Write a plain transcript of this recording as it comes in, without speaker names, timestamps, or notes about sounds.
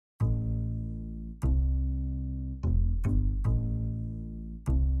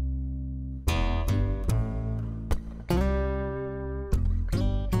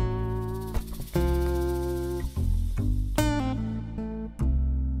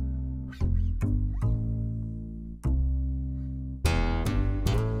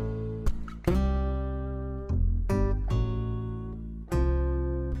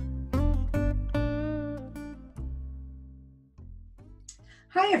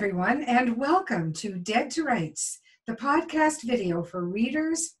everyone, and welcome to Dead to Rights, the podcast video for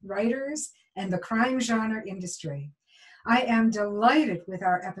readers, writers, and the crime genre industry. I am delighted with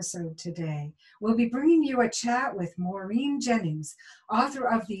our episode today. We'll be bringing you a chat with Maureen Jennings, author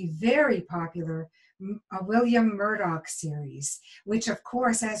of the very popular William Murdoch series, which, of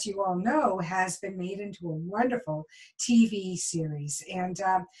course, as you all know, has been made into a wonderful TV series. And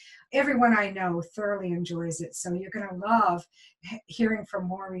everyone I know thoroughly enjoys it. So you're going to love hearing from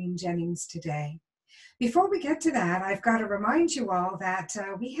Maureen Jennings today. Before we get to that, I've got to remind you all that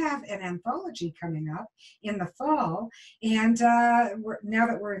we have an anthology coming up in the fall. And now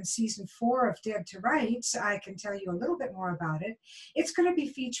that we're in season 4 of Dead to Rights, I can tell you a little bit more about it. It's going to be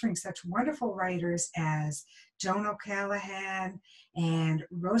featuring such wonderful writers as Joan O'Callaghan and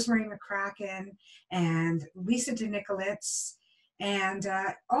Rosemary McCracken and Lisa DeNicolets. And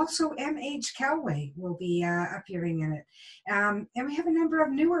also M.H. Calloway will be appearing in it. And we have a number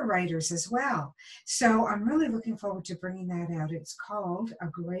of newer writers as well. So I'm really looking forward to bringing that out. It's called A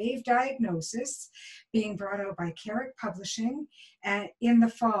Grave Diagnosis, being brought out by Carrick Publishing in the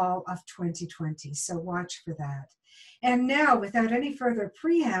fall of 2020. So watch for that. And now, without any further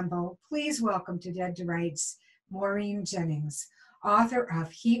preamble, please welcome to Dead to Rights, Maureen Jennings, author of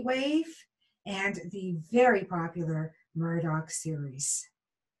Heatwave and the very popular Murdoch series.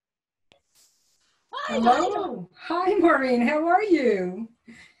 Hi, hello. Hi, Maureen. How are you?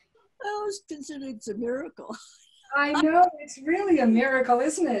 I always consider it's a miracle. I know. It's really a miracle,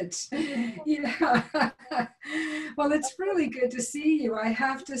 isn't it? Yeah. Well, it's really good to see you, I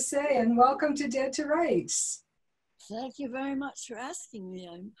have to say, and welcome to Dead to Rights. Thank you very much for asking me.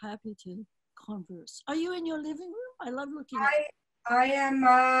 I'm happy to converse. Are you in your living room? I love looking at you. I am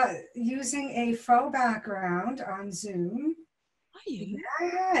using a faux background on Zoom. Are you?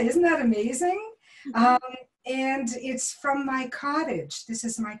 Yeah, isn't that amazing? Mm-hmm. And it's from my cottage. This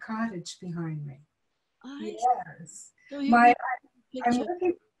is my cottage behind me. Yes. So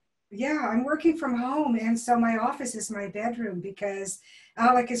I'm working from home, and so my office is my bedroom because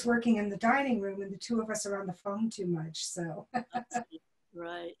Alec is working in the dining room, and the two of us are on the phone too much. So.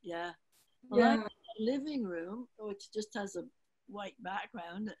 Right. Yeah. Well, I'm in the living room, which just has a white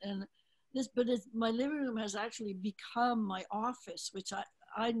background, and my living room has actually become my office, which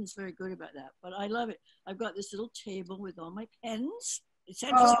Aiden's very good about that, but I love it. I've got this little table with all my pens,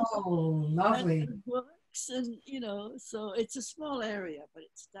 lovely, and books, and so it's a small area, but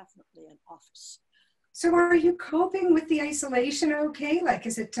it's definitely an office. So are you coping with the isolation okay? Like,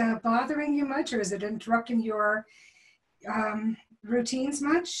 is it bothering you much, or is it interrupting your routines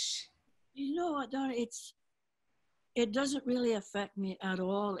much? You know what, Donna, it doesn't really affect me at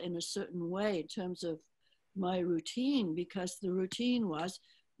all in a certain way in terms of my routine, because the routine was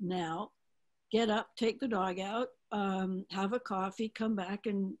now get up, take the dog out, have a coffee, come back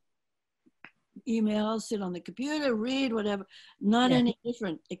and email, sit on the computer, read, whatever. Not any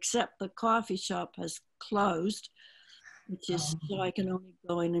different, except the coffee shop has closed, which is so I can only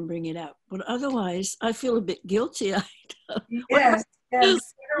go in and bring it out. But otherwise, I feel a bit guilty. Yes. Yes,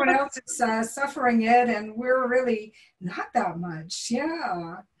 everyone else is suffering it, and we're really not that much.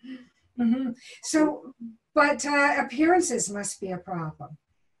 Yeah. Mm-hmm. So, but appearances must be a problem.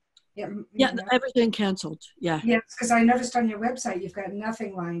 Yeah, everything canceled. Yeah. Yes, because I noticed on your website you've got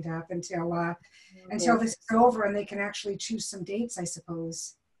nothing lined up until this is over, and they can actually choose some dates, I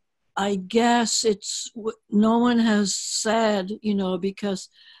suppose. I guess no one has said, because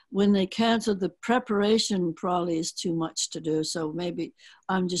when they canceled, the preparation probably is too much to do. So maybe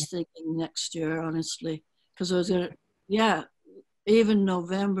I'm just thinking next year, honestly, because I was going to, even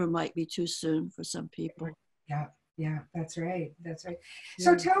November might be too soon for some people. Yeah, that's right.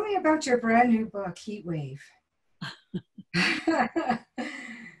 So tell me about your brand new book, Heatwave.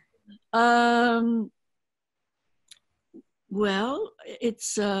 Well,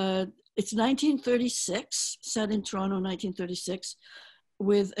 it's 1936, set in Toronto, 1936,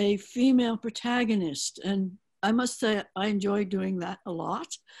 with a female protagonist. And I must say, I enjoy doing that a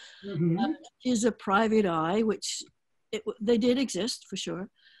lot. Mm-hmm. She's a private eye, which they did exist for sure.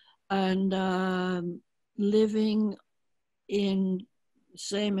 And living in the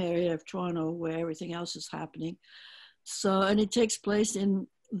same area of Toronto where everything else is happening. So, and it takes place in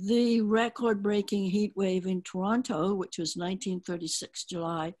the record-breaking heat wave in Toronto, which was 1936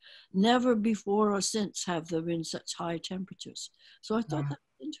 July. Never before or since have there been such high temperatures. So I thought that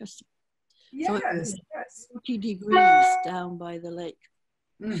was interesting. Yes, so 40 degrees down by the lake.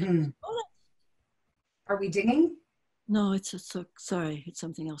 Mm-hmm. Are we dinging? No, it's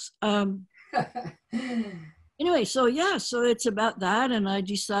something else. Anyway, so it's about that, and I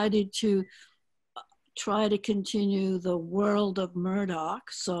decided to try to continue the world of Murdoch.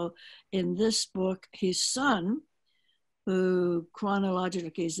 So in this book, his son, who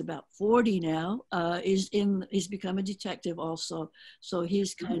chronologically is about 40 now, he's become a detective also. So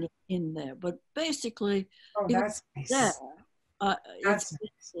he's kind of in there. But basically, Oh, he was that's there. nice. It's That's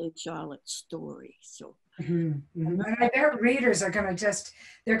basically Charlotte's story. So And I bet readers are going to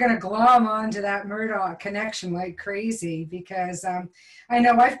they're going to glom onto that Murdoch connection like crazy because I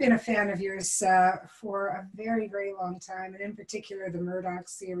know I've been a fan of yours for a very, very long time, and in particular the Murdoch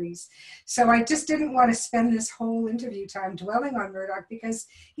series. So I just didn't want to spend this whole interview time dwelling on Murdoch because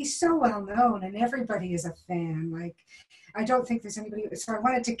he's so well known and everybody is a fan. Like, I don't think there's anybody, so I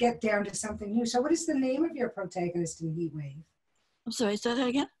wanted to get down to something new. So what is the name of your protagonist in Heatwave? I'm sorry, say that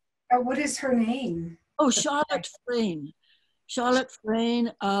again? What is her name? Oh, Charlotte Frayne. Charlotte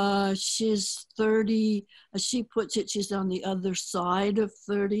Frayne, she's 30. As she puts it, she's on the other side of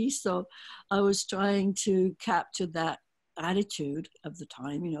 30. So I was trying to capture that attitude of the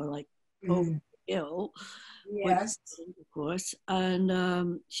time, like over ill, Yes. which, of course.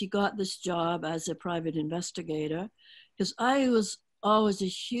 And she got this job as a private investigator because I was always a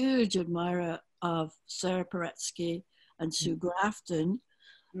huge admirer of Sarah Paretsky and Sue Grafton.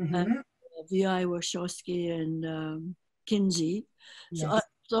 Mm-hmm. V.I. Warshawski and Kinsey. Yes.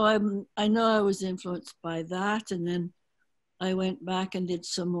 I know I was influenced by that, and then I went back and did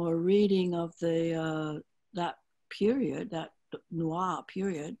some more reading of that period, that noir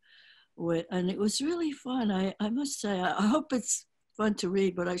period, and it was really fun. I must say, I hope it's fun to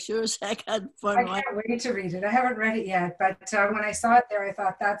read, but I sure as heck had fun. I can't wait to read it. I haven't read it yet, but when I saw it there, I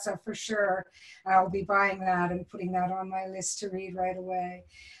thought that's a for sure. I'll be buying that and putting that on my list to read right away.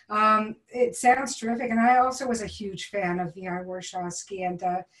 It sounds terrific, and I also was a huge fan of V.I. Warshawski and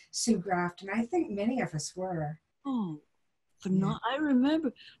Sue Grafton. I think many of us were. Oh, I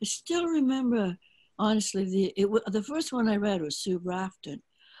still remember, honestly, the first one I read was Sue Grafton.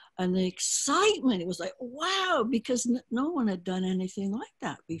 And the excitement, it was like, wow, because no one had done anything like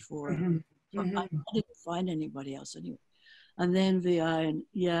that before. Mm-hmm. So Mm-hmm. I didn't find anybody else anyway. And then VI, and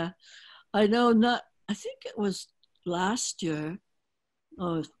yeah, I think it was last year.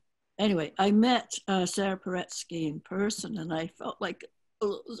 Oh, anyway, I met Sarah Paretsky in person, and I felt like,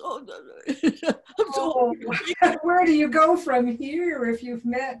 Where do you go from here if you've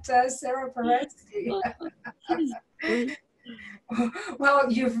met Sarah Paretsky?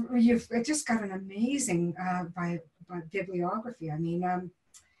 Well, you've just got an amazing bibliography. I mean,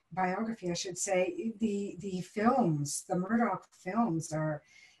 biography, I should say. The films, the Murdoch films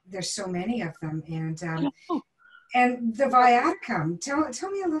there's so many of them, and the Viaticum.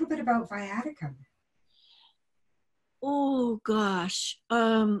 Tell me a little bit about Viaticum. Oh gosh.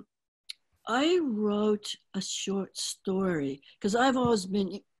 I wrote a short story because I've always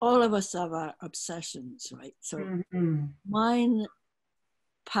been, all of us have our obsessions, right? So mine,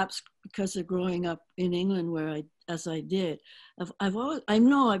 perhaps because of growing up in England as I did, I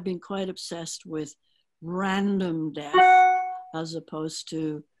know I've been quite obsessed with random death as opposed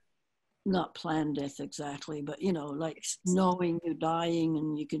to not planned death exactly, but like knowing you're dying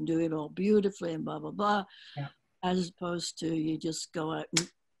and you can do it all beautifully and blah, blah, blah, as opposed to you just go out and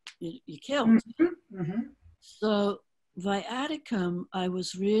you killed. So Viaticum, I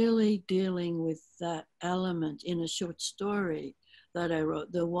was really dealing with that element in a short story that I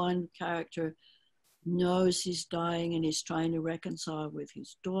wrote. The one character knows he's dying and he's trying to reconcile with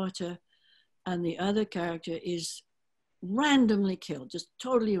his daughter, and the other character is randomly killed, just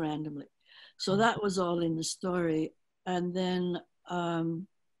totally randomly. So that was all in the story. And then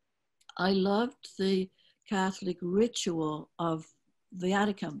I loved the Catholic ritual of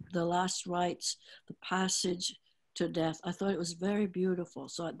Viaticum, the last rites, the passage to death. I thought it was very beautiful.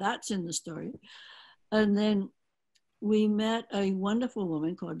 So that's in the story. And then we met a wonderful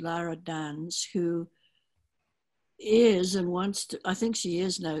woman called Lara Dans, who is and wants to, I think she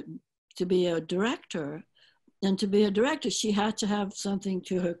is now, to be a director. And to be a director, she had to have something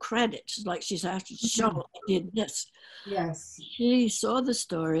to her credit. Like she's had to show I did this. Yes. She saw the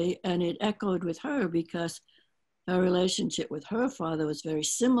story and it echoed with her because her relationship with her father was very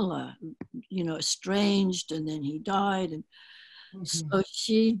similar, estranged, and then he died. And so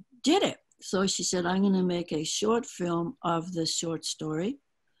she did it. So she said, I'm going to make a short film of this short story.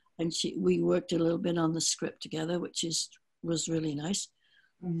 And we worked a little bit on the script together, which was really nice.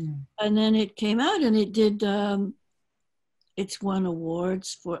 And then it came out and it's won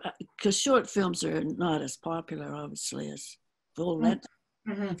awards because short films are not as popular, obviously, as full length.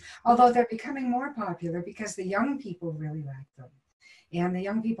 Although they're becoming more popular because the young people really like them. And the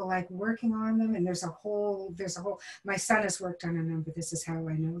young people like working on them. And my son has worked on a number. This is how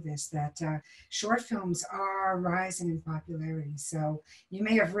I know this, that short films are rising in popularity. So you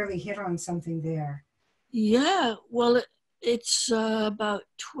may have really hit on something there. Yeah, well, it's about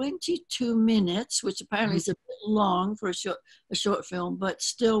 22 minutes, which apparently is a bit long for a short film, but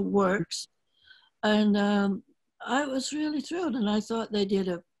still works. And I was really thrilled, and I thought they did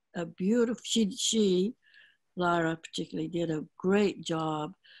a beautiful, Lara particularly, did a great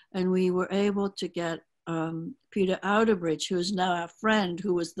job. And we were able to get Peter Outerbridge, who is now our friend,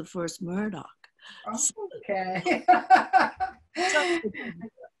 who was the first Murdoch. Okay.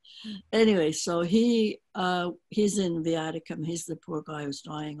 Anyway, so he's in Viaticum. He's the poor guy who's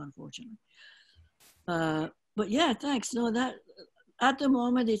dying, unfortunately. But yeah, thanks. No, that at the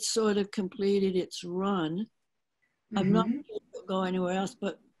moment it's sort of completed its run. I'm not going to go anywhere else,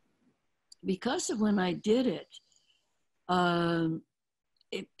 but because of when I did it,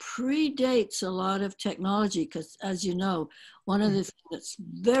 it predates a lot of technology, because as you know, one of the things that's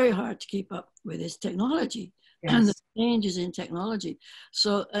very hard to keep up with is technology. Yes. And the changes in technology.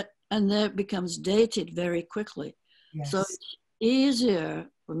 So, and that becomes dated very quickly. Yes. So it's easier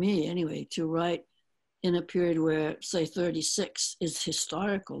for me anyway to write in a period where, say, 36 is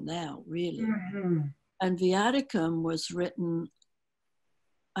historical now, really. And Viaticum was written,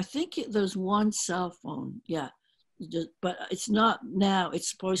 I think there's one cell phone, yeah. But it's not now.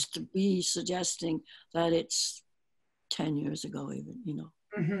 It's supposed to be suggesting that it's 10 years ago even, you know.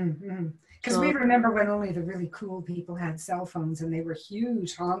 Because we remember when only the really cool people had cell phones, and they were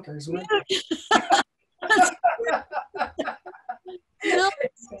huge honkers, weren't they? No,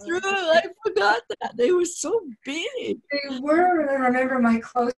 it's true. I forgot that. They were so big. They were. And I remember my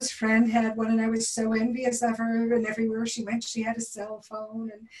close friend had one, and I was so envious of her. And everywhere she went, she had a cell phone.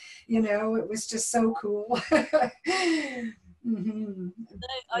 And, you know, it was just so cool. I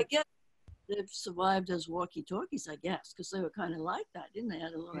guess they've survived as walkie-talkies, I guess, because they were kind of like that, didn't they?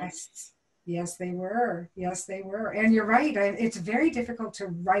 Yes, they were. Yes, they were. And you're right. It's very difficult to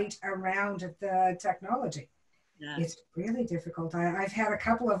write around the technology. Yeah. It's really difficult.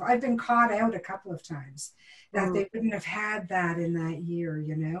 I've been caught out a couple of times that they wouldn't have had that in that year,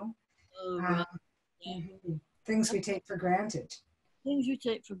 you know? Things we take for granted. Things you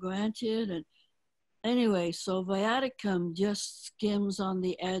take for granted. And anyway, so Viaticum just skims on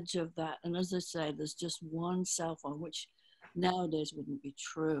the edge of that. And as I say, there's just one cell phone, which nowadays wouldn't be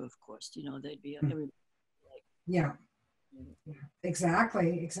true, of course. You know, they'd be everybody like. Yeah.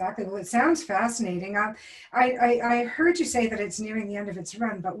 Exactly. Well, it sounds fascinating. I heard you say that it's nearing the end of its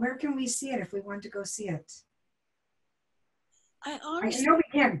run, but where can we see it if we want to go see it? I know we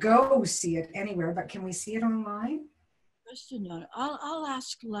can't go see it anywhere, but can we see it online? I'll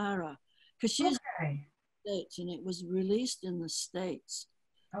ask Lara, because she's in the States, and it was released in the States.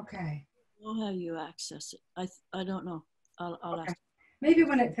 Okay. I don't know how you access it. I don't know. I'll ask. Maybe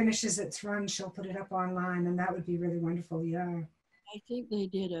when it finishes its run, she'll put it up online, and that would be really wonderful. Yeah. I think they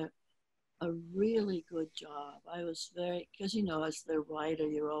did a really good job. I was because, you know, as the writer,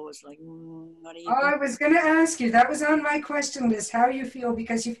 you're always like, what do you think? I was going to ask you, that was on my question list, how you feel,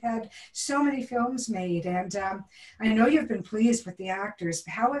 because you've had so many films made, and I know you've been pleased with the actors.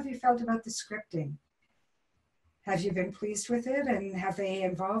 How have you felt about the scripting? Have you been pleased with it, and have they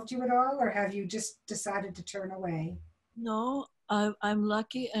involved you at all, or have you just decided to turn away? No, I'm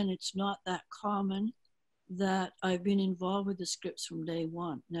lucky, and it's not that common that I've been involved with the scripts from day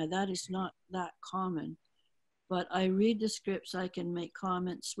one. Now, that is not that common, but I read the scripts, I can make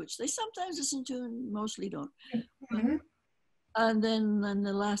comments, which they sometimes listen to and mostly don't. And then in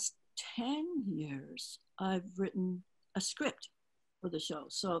the last 10 years, I've written a script for the show.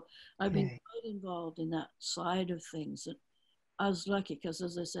 So I've been quite involved in that side of things. And I was lucky because,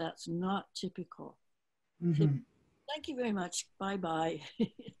 as I said, it's not typical. Thank you very much. Bye-bye.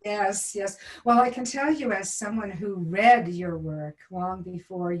 Yes. Well, I can tell you, as someone who read your work long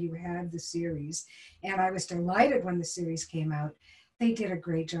before you had the series, and I was delighted when the series came out, they did a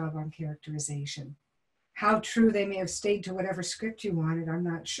great job on characterization. How true they may have stayed to whatever script you wanted, I'm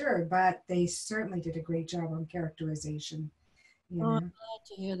not sure, but they certainly did a great job on characterization. You know? I'm glad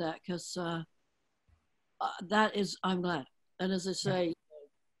to hear that, because I'm glad. And as I say,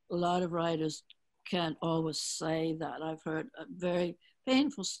 a lot of writers can't always say that. I've heard very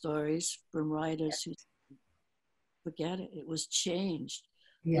painful stories from writers who forget it. It was changed.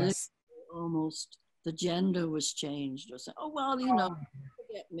 Yes. Almost the gender was changed. Or say, oh, well, you know,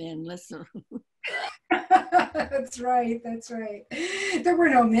 forget men. Listen. That's right. There were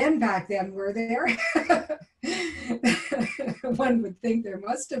no men back then, were there? One would think there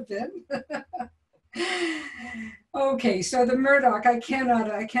must have been. Okay, so the Murdoch, I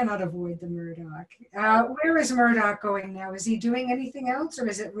cannot avoid the Murdoch. Where is Murdoch going now? Is he doing anything else, or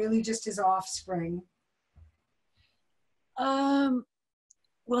is it really just his offspring? Um,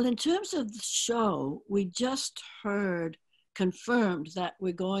 well, in terms of the show, we just confirmed that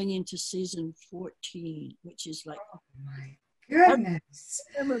we're going into season 14, which is like, Oh my I goodness.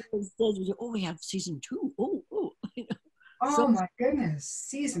 remember those days, oh, we have season 2. Oh. So, Oh my goodness.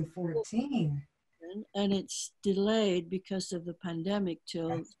 Season 14. and it's delayed because of the pandemic till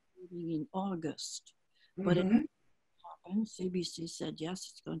Yes. in August. But it Mm-hmm. happened. CBC said yes,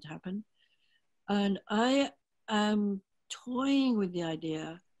 it's going to happen. And I am toying with the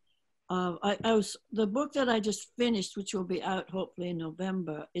idea of, the book that I just finished, which will be out hopefully in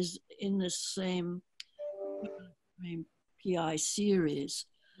November, is in the same PI series.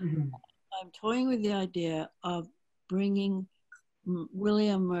 Mm-hmm. I'm toying with the idea of bringing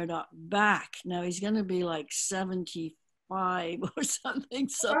William Murdoch back. Now he's going to be like 75 or something.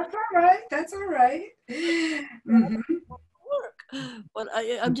 So That's all right. That's all right. Mm-hmm. work. But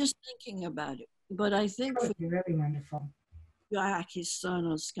I'm just thinking about it. But I think That for would be really wonderful. Jack, his son,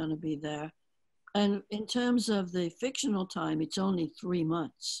 is going to be there. And in terms of the fictional time, it's only 3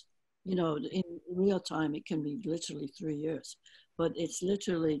 months. You know, in real time, it can be literally 3 years. But it's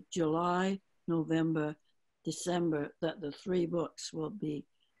literally July, November, December that the 3 books will be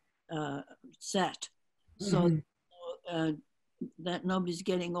set. So Mm-hmm. uh, that nobody's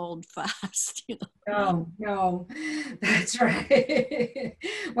getting old fast. You know? No, no, that's right.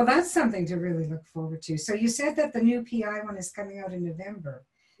 Well, that's something to really look forward to. So you said that the new PI one is coming out in November.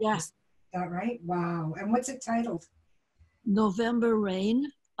 Yeah. Is that right? Wow. And what's it titled? November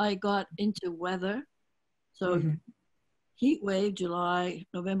rain. I got into weather. So Mm-hmm. heat wave, July,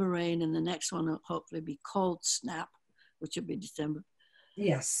 November rain, and the next one will hopefully be cold snap, which will be December.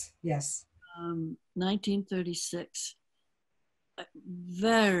 Yes, yes. 1936.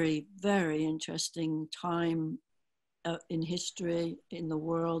 Very, very interesting time in history, in the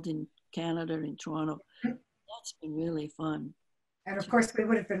world, in Canada, in Toronto. That's been really fun. And of course, we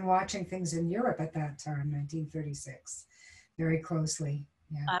would have been watching things in Europe at that time, 1936, very closely.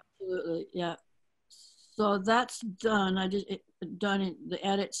 Yeah. Absolutely, yeah. So that's done. I just done it, the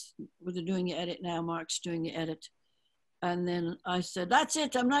edits. We're doing the edit now. Mark's doing the edit, and then I said, "That's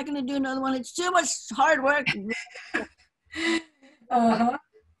it. I'm not going to do another one. It's too much hard work." Uh-huh.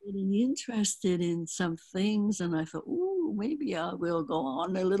 Getting interested in some things, and I thought, "Ooh, maybe I will go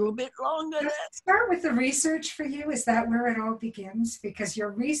on a little bit longer." Does it start with the research for you? Is that where it all begins? Because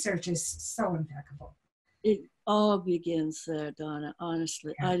your research is so impeccable. It all begins there, Donna.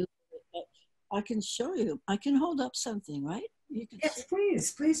 Honestly, Yeah. I can show you. I can hold up something, right? You can see. Yes,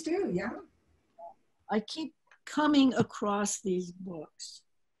 please. Please do. Yeah. I keep coming across these books.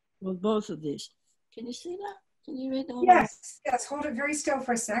 Well, both of these. Can you see that? Can you read all that? Yes, yes. Hold it very still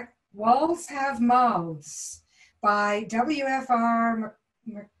for a sec. Walls Have Mouths by W.F.R.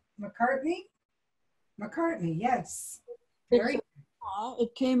 McCartney. McCartney, yes. It's Very.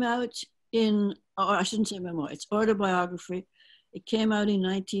 it came out in, or I shouldn't say memoir, it's autobiography. It came out in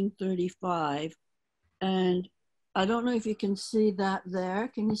 1935. And I don't know if you can see that there.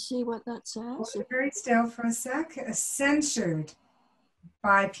 Can you see what that Hold says? it very still for a sec. Censored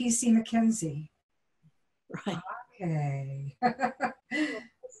by P.C. Mackenzie. Right. Okay.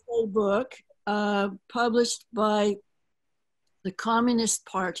 It's a book published by the Communist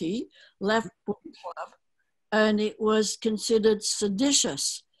Party, Left Book Club, and it was considered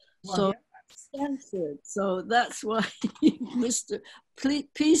seditious. Well, So yes. censored. So that's why Mr.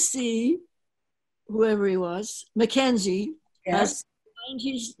 PC, whoever he was, Mackenzie, has Yes. signed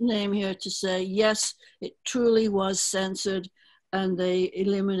his name here to say, yes, it truly was censored, and they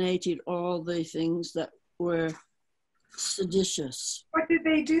eliminated all the things that were seditious. What did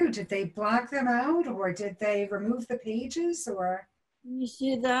they do? Did they block them out or did they remove the pages or? Can you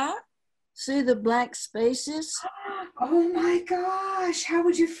see that? See the blank spaces? Oh my gosh. How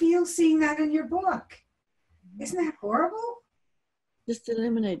would you feel seeing that in your book? Isn't that horrible? Just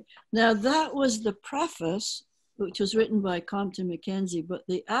eliminate. Now that was the preface, which was written by Compton Mackenzie, but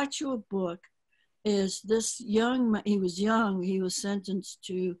the actual book is this young man, he was young, he was sentenced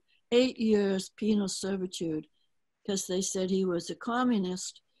to 8 years penal servitude because they said he was a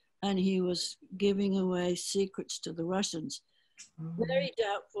communist and he was giving away secrets to the Russians. Very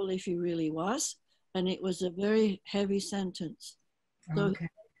doubtful if he really was, and it was a very heavy sentence. So he Okay.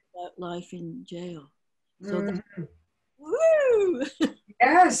 had life in jail. So that, Mhm. woo!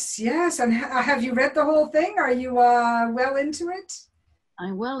 Yes, yes. And have you read the whole thing? Are you well into it?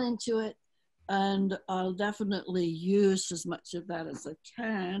 I'm well into it, and I'll definitely use as much of that as I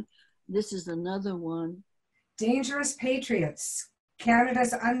can. this is another one. Dangerous Patriots,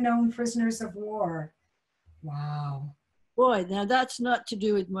 Canada's Unknown Prisoners of War. Wow. Boy, now that's not to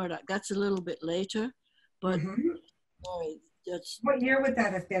do with Murdoch. That's a little bit later, but Mm-hmm. boy, that's What year would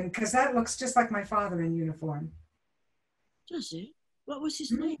that have been? Because that looks just like my father in uniform. does it. What was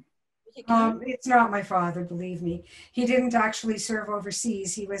his Mm-hmm. name? Was it Karen? It's not my father, believe me. He didn't actually serve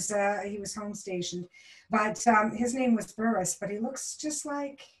overseas. He was home stationed, but his name was Burris. But he looks just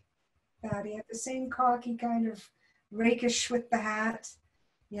like that. He had the same cocky kind of rakish with the hat.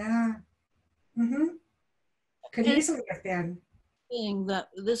 Yeah. Mm-hmm. Could easily have been. Saying that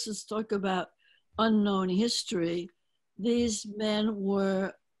this is talk about unknown history. These men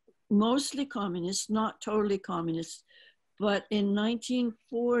were mostly communists, not totally communists, but in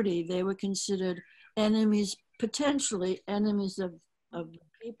 1940 they were considered enemies, potentially enemies of the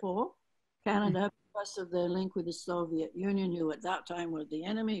people. Canada, because of their link with the Soviet Union, who at that time were the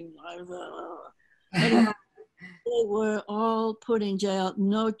enemy. Anyway, they were all put in jail,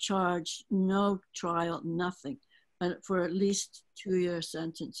 no charge, no trial, nothing, and for at least 2-year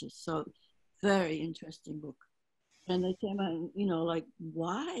sentences. So, very interesting book. And they came out, like,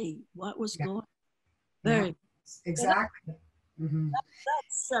 why? What was Yeah. going on? Yeah. Very. Exactly. Mm-hmm.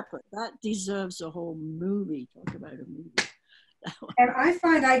 That's separate. That deserves a whole movie. Talk about a movie. And I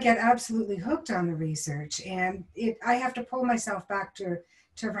find I get absolutely hooked on the research, and I have to pull myself back to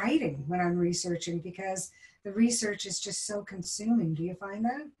writing when I'm researching because the research is just so consuming. Do you find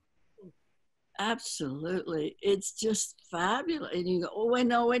that? Absolutely. It's just fabulous. And you go, oh, wait,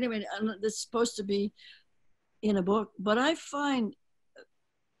 no, wait a minute. This is supposed to be in a book. But I find,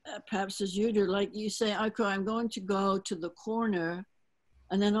 perhaps as you do, like you say, okay, I'm going to go to the corner,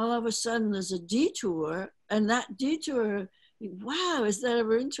 and then all of a sudden there's a detour, and that detour, wow, is that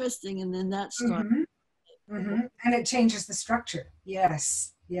ever interesting? And then that starts. Mm-hmm. Mm-hmm. And it changes the structure.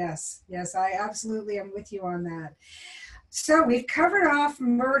 Yes, yes, yes. I absolutely am with you on that. So we've covered off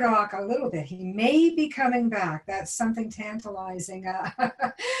Murdoch a little bit. He may be coming back. That's something tantalizing.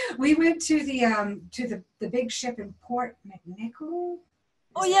 We went to the big ship in Port McNichol.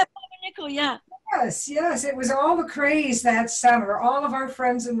 Oh, yeah, Papa Nickel, yeah. Yes, yes. It was all the craze that summer. All of our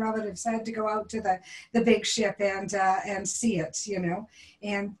friends and relatives had to go out to the big ship and see it,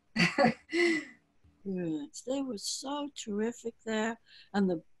 And Yes, they were so terrific there. And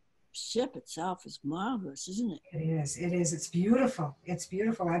the ship itself is marvelous, isn't it? it is. It is. It's beautiful. It's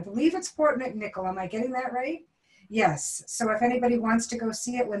beautiful. I believe it's Port McNichol. Am I getting that right? Yes. So if anybody wants to go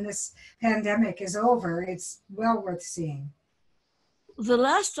see it when this pandemic is over, it's well worth seeing. The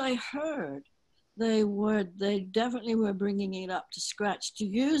last I heard, they definitely were bringing it up to scratch to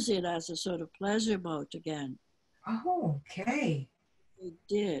use it as a sort of pleasure boat again. Oh, okay. They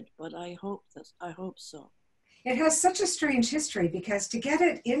did, but I hope so. It has such a strange history because to get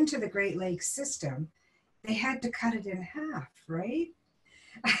it into the Great Lakes system, they had to cut it in half, right?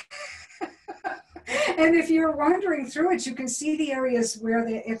 And if you're wandering through it, you can see the areas where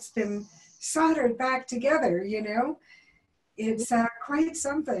it's been soldered back together, It's quite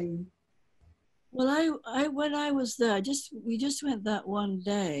something. Well, I when I was there, we just went that one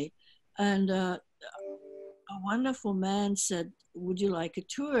day, and a wonderful man said, "Would you like a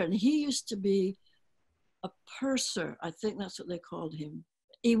tour?" And he used to be a purser. I think that's what they called him.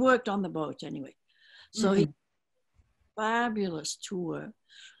 He worked on the boat anyway. So he fabulous tour.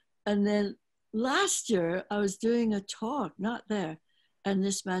 And then last year I was doing a talk, not there. And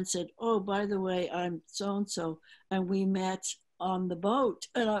this man said, "Oh, by the way, I'm so and so." And we met on the boat.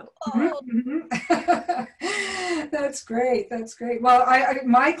 And I, oh, That's great. That's great. Well,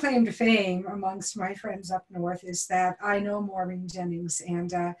 my claim to fame amongst my friends up north is that I know Maureen Jennings,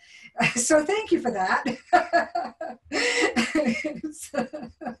 and so thank you for that. it's,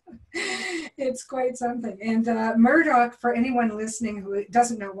 it's quite something. And Murdoch, for anyone listening who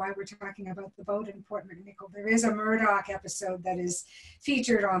doesn't know why we're talking about the boat in Port McNichol, there is a Murdoch episode that is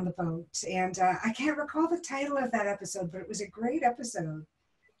featured on the boat, and I can't recall the title of that episode, but it was a great episode.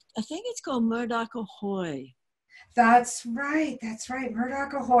 I think it's called Murdoch Ahoy. That's right. That's right.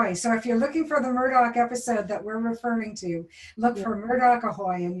 Murdoch Ahoy. So if you're looking for the Murdoch episode that we're referring to, look for Murdoch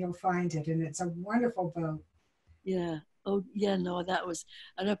Ahoy and you'll find it. And it's a wonderful boat. Yeah. Oh, yeah. No, that was,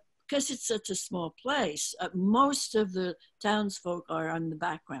 and because it's such a small place, most of the townsfolk are on the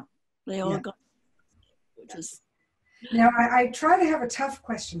background. They all got. Yes. Now, I try to have a tough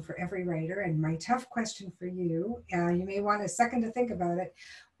question for every writer, and my tough question for you, you may want a second to think about it.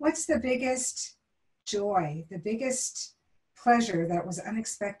 What's the biggest joy, the biggest pleasure that was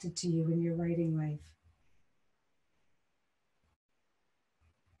unexpected to you in your writing life?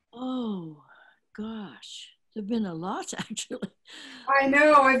 Oh, gosh. There've been a lot, actually. I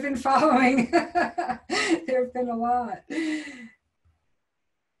know, I've been following. There have been a lot.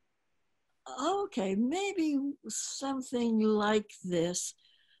 Okay, maybe something like this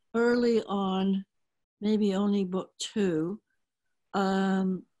early on, maybe only book 2.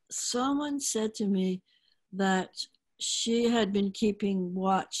 Someone said to me that she had been keeping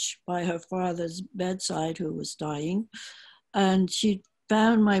watch by her father's bedside, who was dying, and she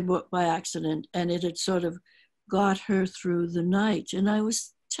found my book by accident, and it had sort of got her through the night. And I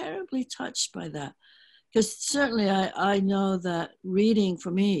was terribly touched by that, because certainly I know that reading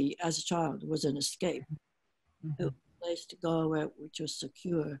for me as a child was an escape. It was a place to go where which was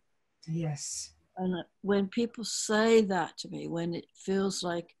secure. Yes. And when people say that to me, when it feels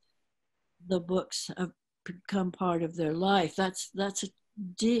like the books have become part of their life, that's a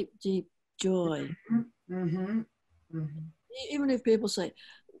deep, deep joy. Mm-hmm. Mm-hmm. Even if people say,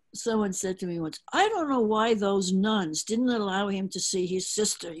 someone said to me once, I don't know why those nuns didn't allow him to see his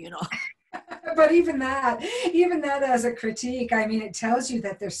sister, you know. But even that as a critique, I mean, it tells you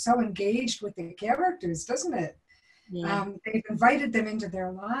that they're so engaged with the characters, doesn't it? Yeah, They've invited them into their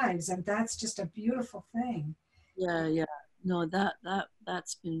lives, and that's just a beautiful thing. yeah. No,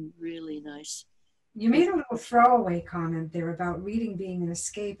 that's been really nice. You made a little throwaway comment there about reading being an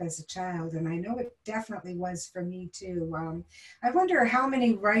escape as a child, and I know it definitely was for me too. I wonder how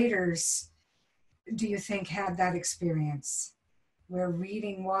many writers do you think had that experience where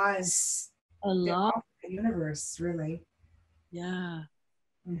reading was A their lot, alternate universe, really? yeah.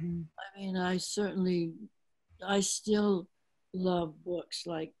 Hmm. I mean, I still love books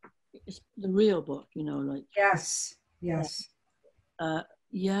like it's the real book, you know, like, Yes, yes. uh,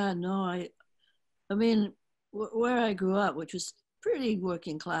 yeah, no, I mean, where I grew up, which was pretty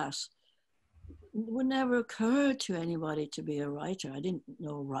working class, would never occur to anybody to be a writer. I didn't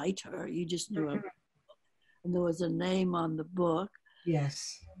know writer. You just knew Mhm. and there was a name on the book.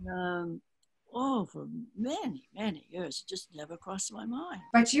 Yes. And, oh, for many, many years, it just never crossed my mind.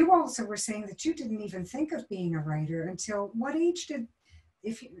 But you also were saying that you didn't even think of being a writer until what age did,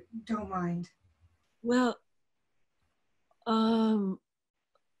 if you don't mind? Well, um,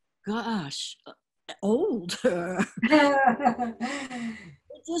 gosh, older.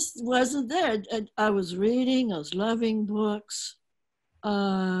 It just wasn't there. I was reading, I was loving books.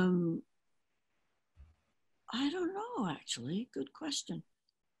 Um, I don't know, actually. Good question.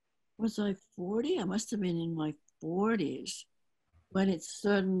 Was I 40? I must have been in my 40s when it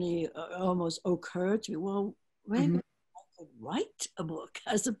suddenly almost occurred to me, well, maybe Mhm. I could write a book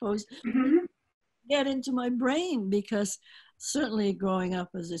as opposed to Mhm. get into my brain, because certainly growing up,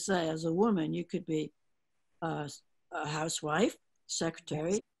 as I say, as a woman, you could be a, a housewife,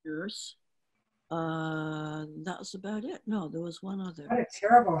 secretary, nurse. That was about it. No, there was one other. What a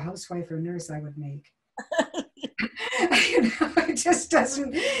terrible housewife or nurse I would make. It just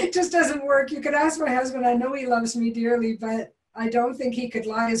doesn't work. You could ask my husband. I know he loves me dearly, but I don't think he could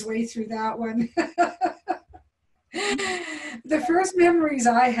lie his way through that one. The first memories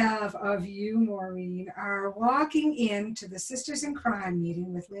I have of you, Maureen, are walking into the Sisters in Crime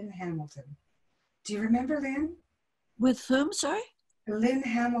meeting with Lynn Hamilton. Do you remember Lynn? With whom, sorry? Lynn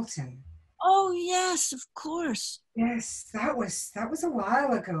Hamilton. Oh, yes, of course. Yes, that was a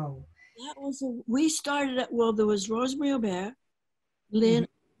while ago. We started at, well, there was Rosemary Aubert, Mhm. Lynn,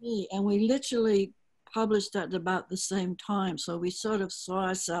 me, and we literally published at about the same time. So we sort of saw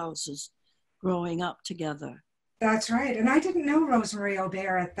ourselves as growing up together. That's right. And I didn't know Rosemary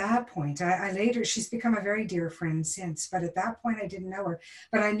Aubert at that point. I later, she's become a very dear friend since, but at that point I didn't know her.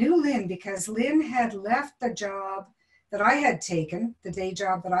 But I knew Lynn because Lynn had left the job that I had taken, the day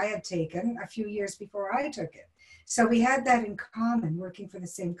job that I had taken a few years before I took it. So we had that in common, working for the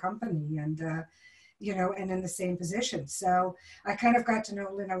same company and in the same position. So I kind of got to know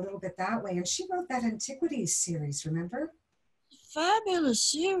Lynn a little bit that way. And she wrote that Antiquities series, remember? Fabulous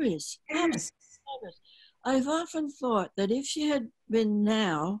series. Absolutely Yes, fabulous. I've often thought that if she had been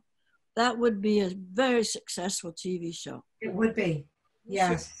now, that would be a very successful TV show. it would be. This is,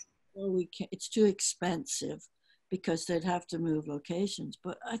 Yes, well, we can't, it's too expensive because they'd have to move locations.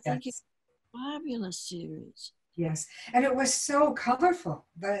 But I think it's yes. a fabulous series. Yes, and it was so colorful.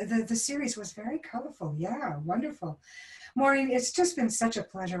 The series was very colorful. Yeah, wonderful. Maureen, it's just been such a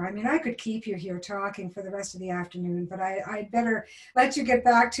pleasure. I mean, I could keep you here talking for the rest of the afternoon, but I'd better let you get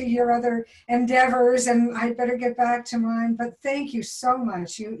back to your other endeavors, and I'd better get back to mine. But thank you so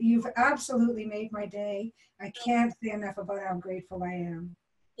much. You've absolutely made my day. I can't say enough about how grateful I am.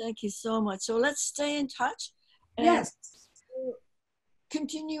 Thank you so much. So let's stay in touch and Yes.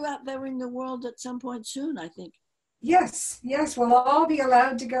 continue out there in the world at some point soon, I think. Yes, yes, we'll all be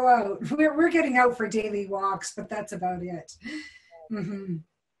allowed to go out. We're getting out for daily walks, but that's about it. Hmm.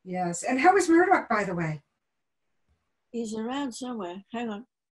 Yes. And how is Murdoch, by the way? He's around somewhere. Hang on.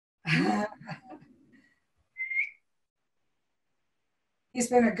 He's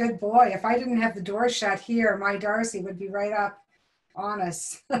been a good boy. If I didn't have the door shut here, my Darcy would be right up on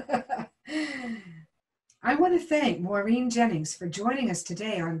us. I want to thank Maureen Jennings for joining us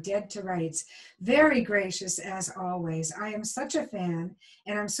today on Dead to Rights. Very gracious as always. I am such a fan,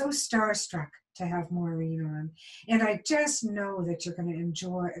 and I'm so starstruck to have Maureen on. And I just know that you're going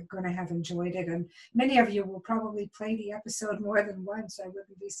to have enjoyed it. And many of you will probably play the episode more than once. I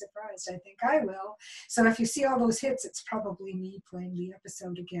wouldn't be surprised. I think I will. So if you see all those hits, it's probably me playing the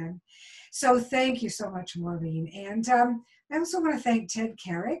episode again. So thank you so much, Maureen. And I also want to thank Ted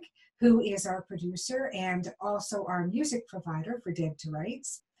Carrick, who is our producer and also our music provider for Dead to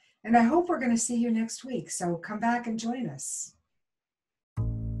Rights. And I hope we're going to see you next week. So come back and join us.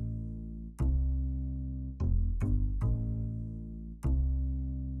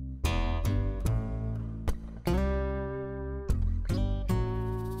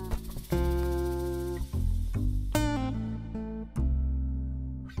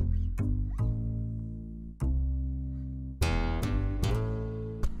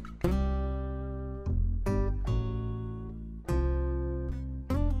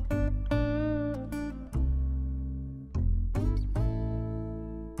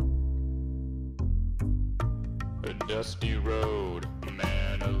 A dusty road,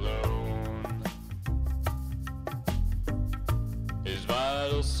 man alone. His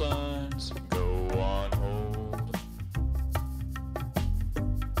vital signs go on hold.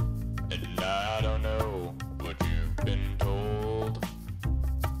 And I don't know what you've been told,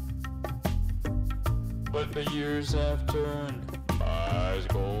 but the years have turned my eyes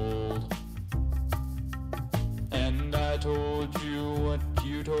gold. And I told you what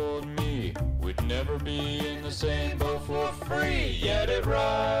you told me, we'd never be in the same boat for free. Yet it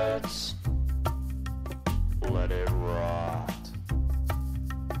rides